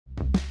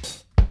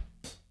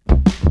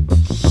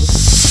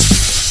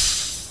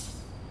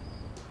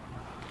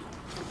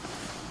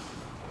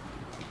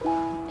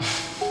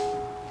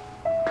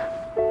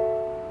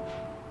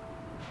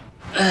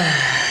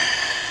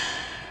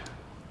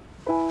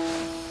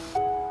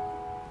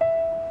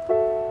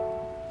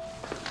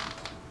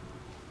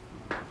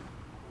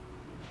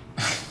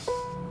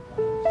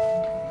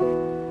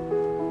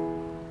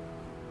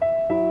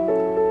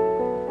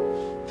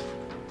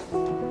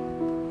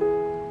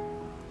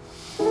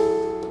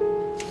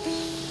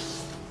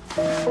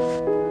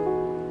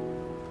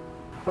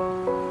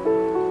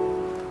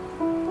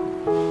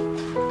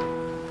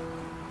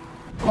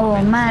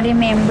Ma,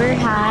 remember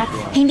ha,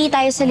 hindi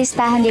tayo sa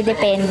listahan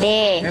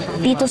depende.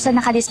 Dito sa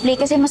nakadisplay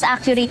kasi mas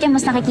accurate yan,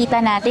 mas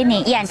nakikita natin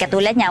eh. Yan,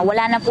 katulad niya,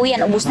 wala na po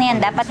yan, ubus na yan,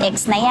 dapat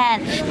X na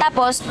yan.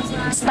 Tapos,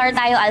 start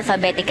tayo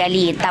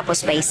alphabetically,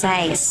 tapos by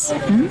size.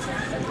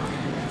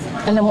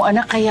 Alam mo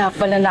anak, kaya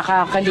pala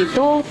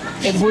nakakalito.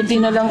 Eh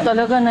buti na lang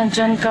talaga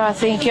nandyan ka.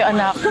 Thank you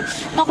anak.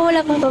 Ako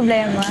wala pong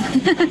problema.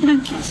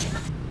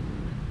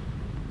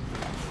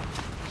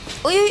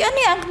 Uy, ano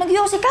yan?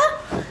 Nagyosi ka?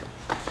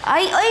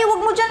 Ay,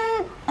 wag mo dyan.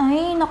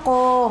 Ay,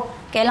 nako.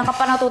 Kailan ka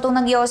pa natutong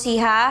nagyosi,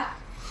 ha?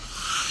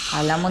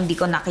 Alam mo, hindi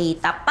ko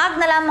nakita.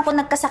 Pag nalaman ko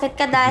nagkasakit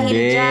ka dahil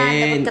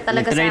dyan, dapat ka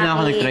talaga sa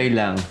akin. Nag-try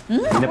lang.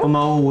 Hindi na pa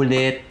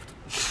mauulit.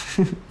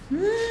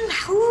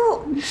 Naku.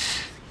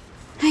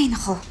 Ay,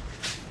 nako.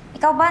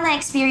 Ikaw ba,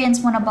 na-experience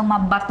mo na bang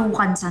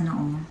mabatukan sa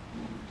noo?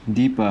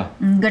 Hindi pa.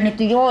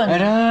 Ganito yun.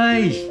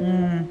 Aray!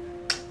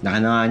 Naka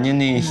na nga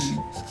yan eh.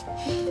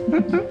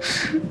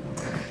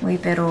 Uy,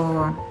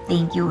 pero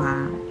thank you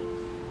ha.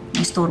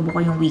 Naistorbo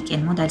ko yung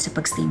weekend mo dahil sa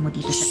pagstay mo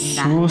dito sa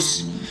tindahan.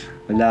 Sus!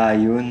 Wala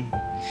yun.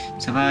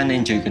 Saka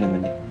na-enjoy ko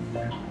naman eh.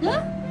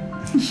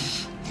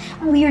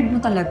 Ang weird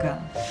mo talaga.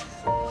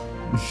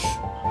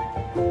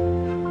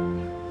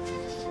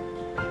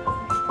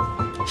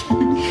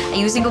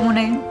 Ayusin ko muna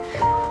yun.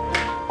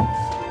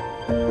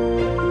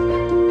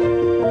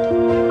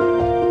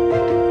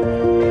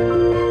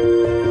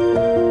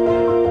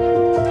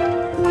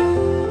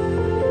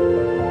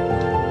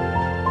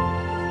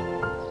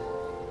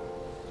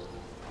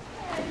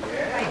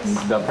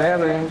 The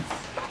parents.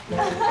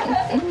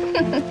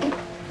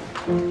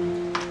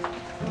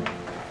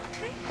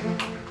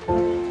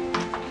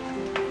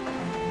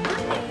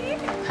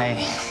 Hi.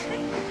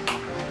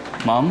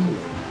 Mom,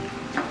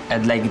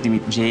 I'd like you to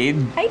meet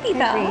Jade. Hi,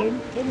 Tita.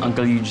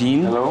 Uncle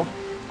Eugene. Hello.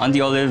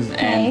 Auntie Olive,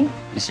 and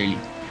Mr. Lee.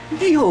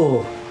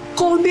 Yo,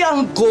 call me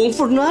Angkong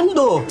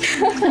Fernando.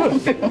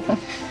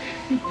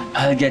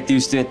 I'll get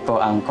used to it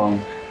po, Angkong.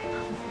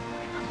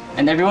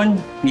 And everyone,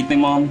 meet my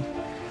mom,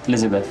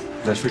 Elizabeth.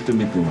 Pleasure to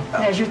meet you.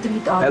 Pleasure to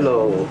meet all.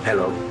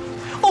 Hello.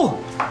 Oh,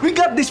 we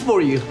got this for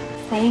you.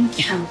 Thank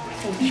you.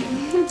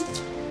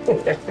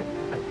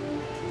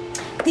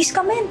 Please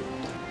come in.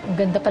 Ang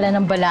ganda pala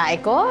ng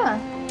balae ko.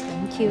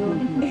 Thank you.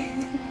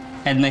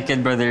 And my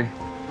kid brother,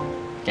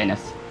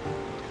 Kenneth.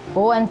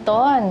 Oh,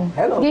 Anton.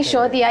 Hello, Di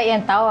siya, di ay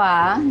entaw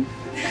ah.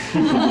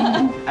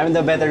 I'm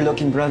the better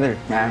looking brother,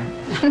 ma'am.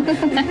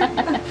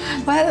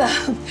 Well,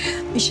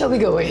 shall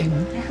we go in?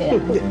 Yeah.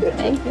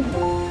 Thank you.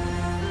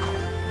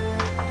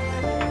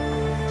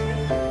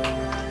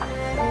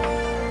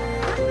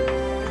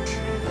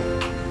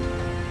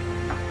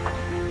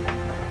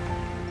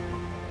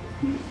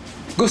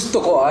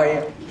 Gusto ko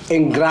ay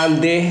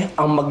grande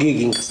ang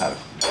magiging kasal.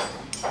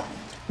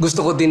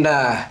 Gusto ko din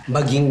na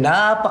maging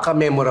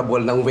napaka-memorable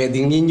ng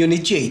wedding ninyo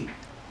ni Jade.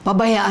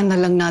 Pabayaan na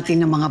lang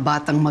natin ng mga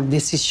batang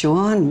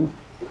magdesisyon.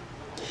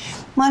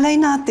 Malay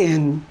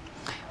natin,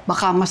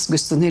 baka mas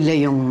gusto nila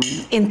yung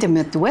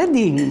intimate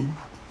wedding.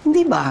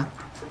 Hindi ba?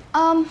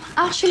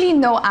 Actually,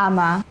 no,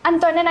 Ama.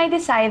 Anton and I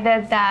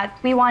decided that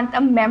we want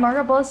a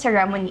memorable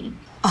ceremony.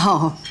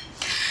 Oh.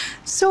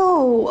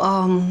 So,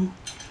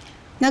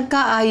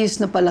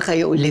 nagkaayos na pala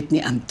kayo ulit ni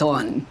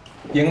Anton.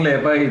 迎礼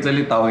拜这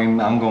里导演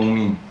南宫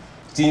你，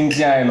今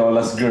天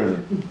Lola's girl。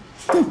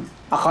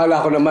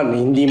 Akala ko naman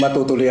hindi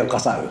matutuloy ang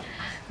kasal.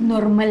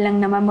 Normal lang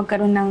naman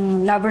magkaroon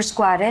ng lover's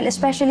quarrel,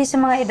 especially sa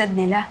mga edad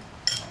nila.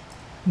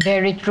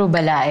 Very true,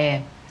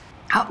 balae.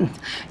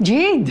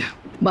 Jade,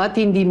 ba't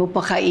hindi mo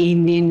pa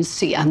kainin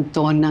si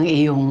Anton ng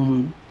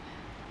iyong...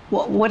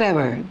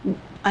 whatever.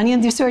 Ano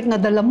yung dessert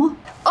na dala mo?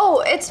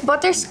 Oh, it's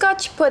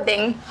butterscotch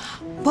pudding.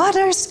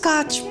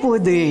 Butterscotch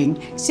pudding.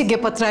 Sige,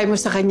 patry mo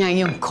sa kanya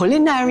yung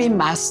culinary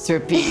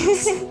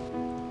masterpiece.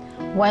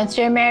 Once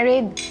you're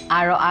married,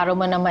 araw-araw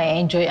mo na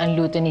ma-enjoy ang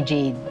luto ni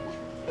Jade.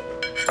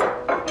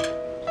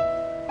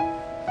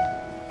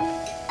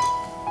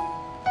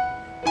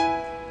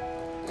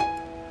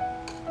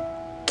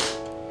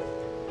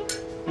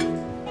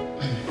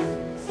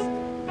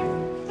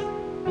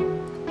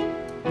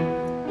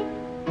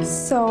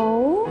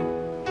 So?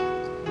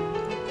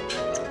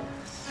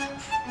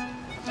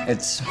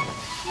 It's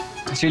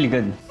really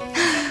good.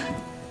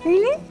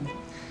 Really?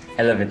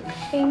 I love it.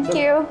 Thank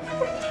you.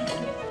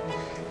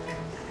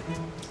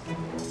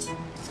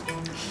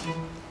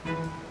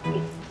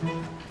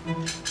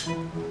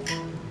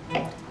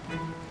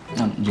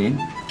 Jade?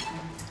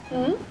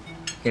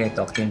 Can I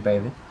talk to you in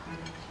private?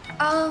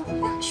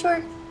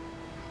 Sure.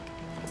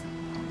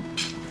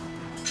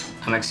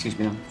 Excuse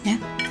me now. Yeah?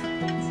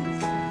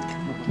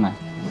 Come on.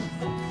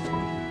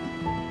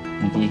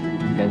 Nikki,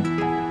 good.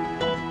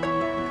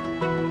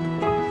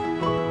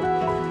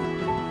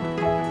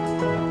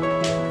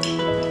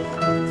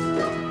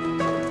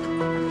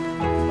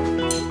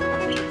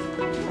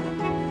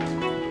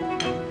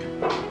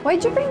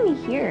 Why'd you bring me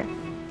here?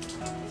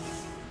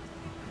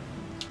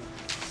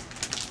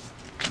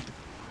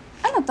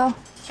 Ano to?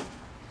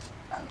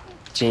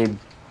 Jade,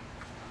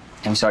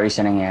 I'm sorry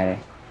sa nangyari.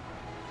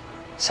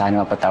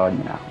 Sana mapatawad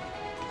mo na ako.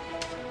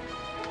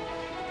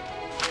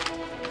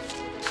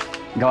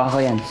 Gawa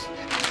ko yan.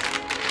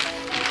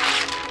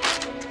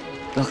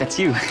 Look, it's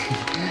you.